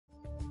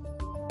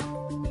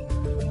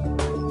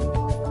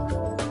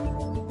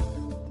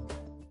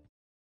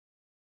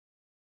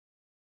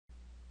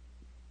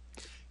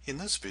In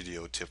this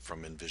video tip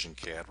from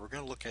EnvisionCAD, we're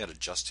going to look at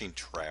adjusting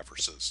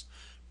traverses,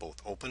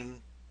 both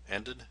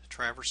open-ended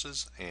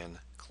traverses and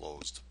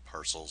closed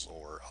parcels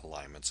or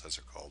alignments as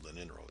they're called in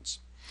InRoads.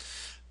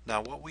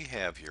 Now what we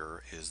have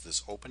here is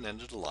this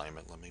open-ended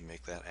alignment. Let me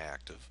make that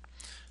active.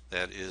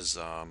 That is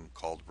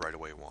called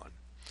right-of-way 1.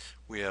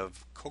 We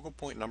have Cogo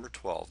point number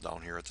 12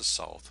 down here at the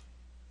south.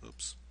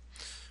 Oops.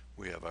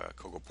 We have a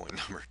Cogo point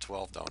number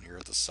 12 down here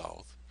at the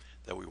south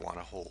that we want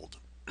to hold.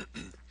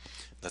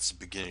 That's the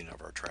beginning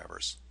of our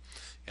traverse.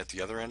 At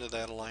the other end of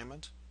that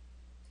alignment,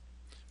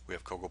 we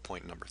have Cogo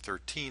point number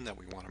 13 that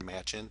we want to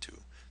match into.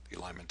 The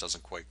alignment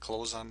doesn't quite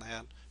close on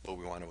that, but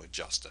we want to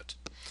adjust it.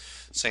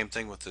 Same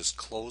thing with this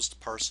closed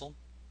parcel.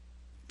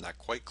 Not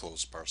quite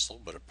closed parcel,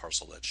 but a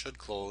parcel that should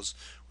close.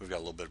 We've got a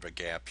little bit of a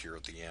gap here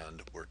at the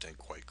end where it didn't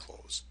quite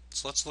close.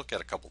 So let's look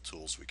at a couple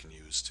tools we can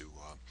use to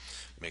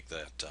make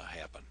that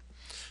happen.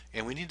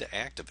 And we need to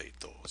activate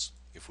those.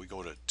 If we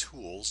go to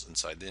Tools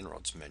inside the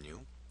InRoads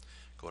menu,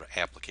 go to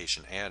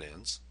Application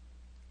Add-ins,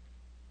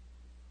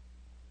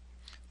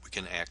 we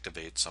can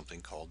activate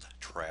something called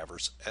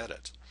Traverse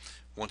Edit.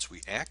 Once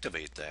we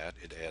activate that,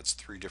 it adds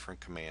 3 different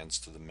commands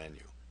to the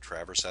menu: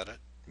 Traverse Edit,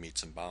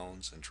 Meets and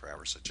Bounds, and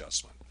Traverse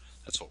Adjustment.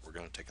 That's what we're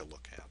going to take a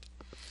look at.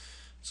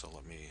 So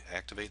let me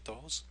activate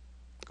those.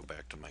 Go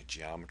back to my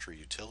Geometry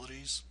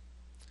Utilities.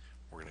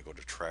 We're going to go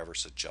to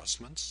Traverse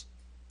Adjustments.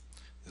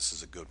 This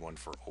is a good one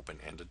for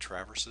open-ended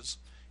traverses.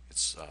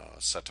 It's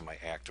set to my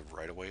active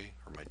right-of-way,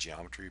 or my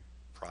geometry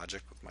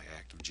project with my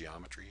active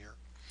geometry here.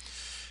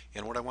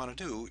 And what I want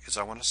to do is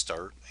I want to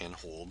start and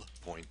hold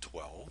point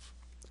 12,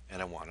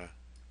 and I want to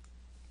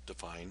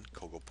define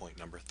Cogo point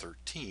number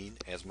 13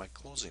 as my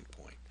closing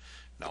point.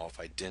 Now if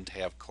I didn't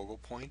have Cogo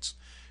points,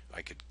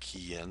 I could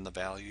key in the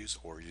values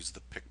or use the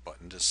pick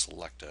button to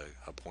select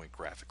a point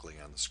graphically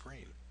on the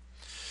screen.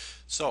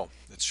 So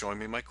it's showing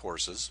me my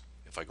courses.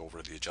 If I go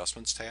over to the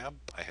Adjustments tab,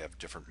 I have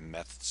different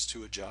methods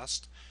to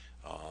adjust.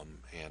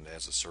 And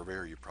as a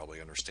surveyor, you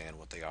probably understand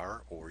what they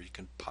are, or you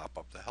can pop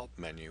up the Help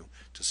menu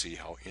to see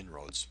how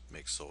InRoads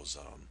makes those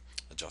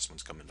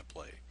adjustments come into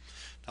play.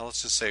 Now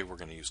let's just say we're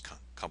going to use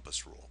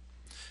compass rule.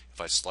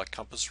 If I select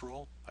compass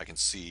rule, I can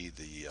see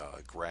the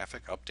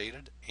graphic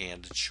updated,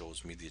 and it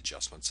shows me the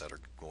adjustments that are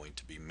going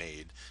to be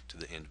made to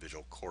the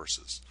individual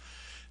courses.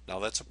 Now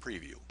that's a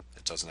preview.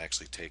 It doesn't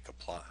actually take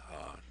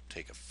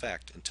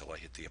effect until I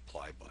hit the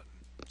Apply button.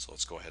 So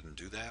let's go ahead and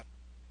do that.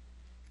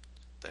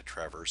 That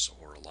traverse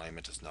or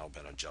alignment has now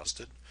been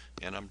adjusted,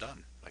 and I'm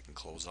done. I can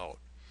close out.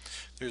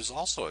 There's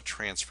also a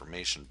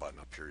transformation button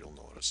up here, you'll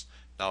notice.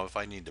 Now if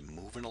I need to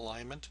move an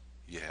alignment,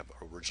 you have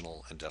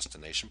original and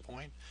destination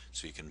point,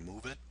 so you can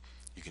move it.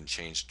 You can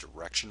change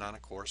direction on a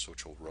course,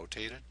 which will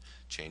rotate it,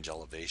 change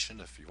elevation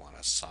if you want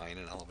to assign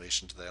an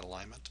elevation to that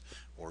alignment,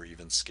 or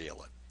even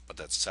scale it, but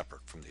that's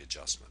separate from the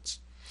adjustments.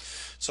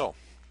 So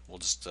we'll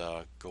just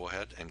go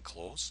ahead and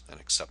close and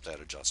accept that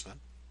adjustment.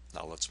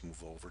 Now let's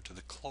move over to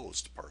the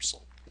closed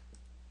parcel.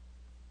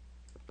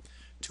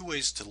 2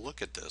 ways to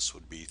look at this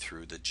would be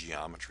through the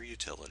Geometry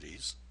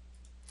Utilities,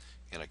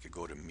 and I could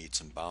go to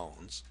Meets and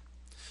Bounds.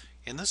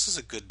 And this is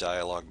a good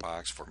dialog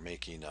box for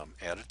making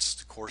edits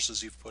to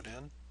courses you've put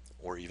in,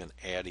 or even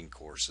adding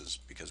courses,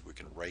 because we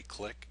can right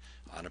click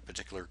on a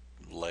particular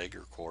leg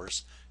or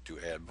course to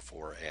add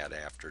before, add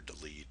after,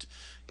 delete,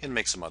 and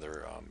make some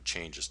other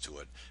changes to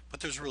it. But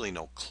there's really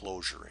no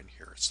closure in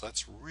here, so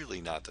that's really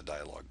not the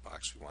dialog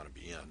box we want to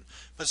be in,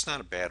 but it's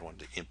not a bad one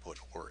to input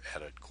or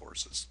edit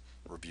courses,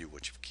 review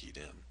what you've keyed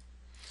in.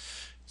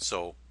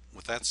 So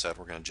with that said,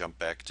 we're going to jump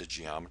back to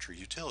Geometry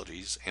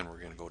Utilities, and we're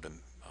going to go to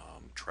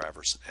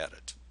Traverse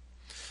Edit.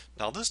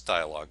 Now this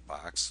dialog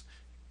box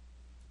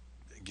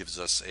gives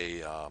us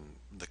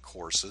the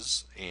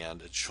courses,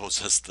 and it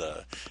shows us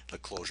the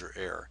closure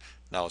error.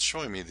 Now it's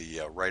showing me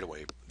the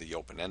right-of-way, the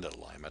open-ended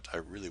alignment. I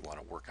really want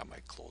to work on my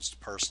closed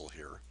parcel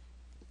here,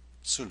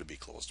 soon to be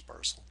closed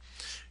parcel.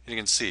 And you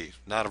can see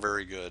not a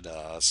very good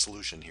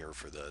solution here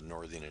for the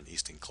northern and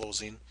eastern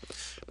closing,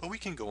 but we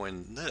can go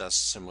in this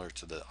similar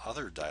to the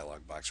other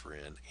dialog box we're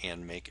in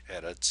and make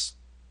edits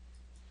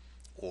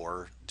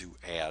or do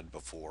add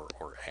before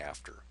or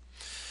after.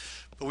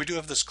 But we do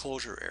have this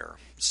closure error.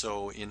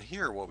 So in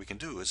here what we can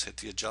do is hit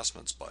the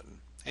Adjustments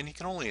button. And you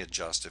can only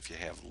adjust if you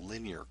have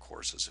linear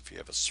courses. If you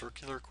have a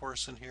circular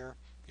course in here,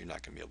 you're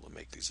not going to be able to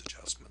make these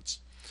adjustments.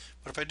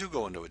 But if I do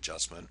go into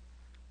Adjustment,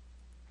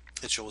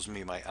 it shows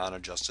me my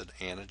unadjusted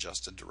and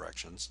adjusted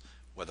directions,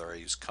 whether I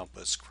use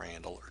compass,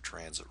 Crandall, or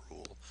transit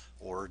rule,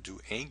 or do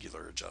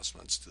angular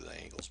adjustments to the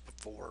angles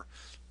before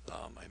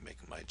I make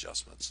my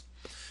adjustments.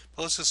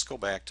 But let's just go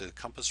back to the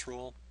compass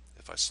rule.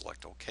 If I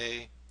select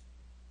OK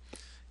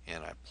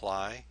and I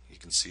apply, you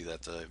can see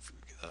that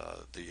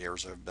the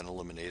errors have been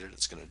eliminated.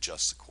 It's going to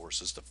adjust the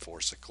courses to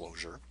force a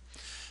closure.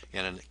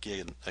 And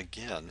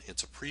again,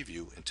 it's a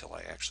preview until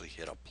I actually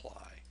hit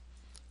Apply.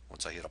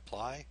 Once I hit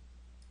Apply,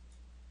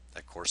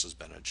 that course has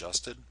been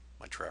adjusted.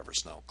 My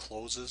traverse now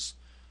closes.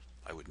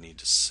 I would need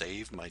to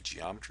save my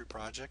geometry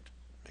project,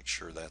 make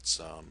sure that's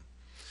going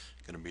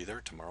to be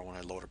there tomorrow when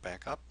I load it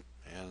back up,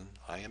 and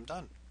I am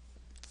done.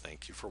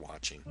 Thank you for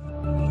watching.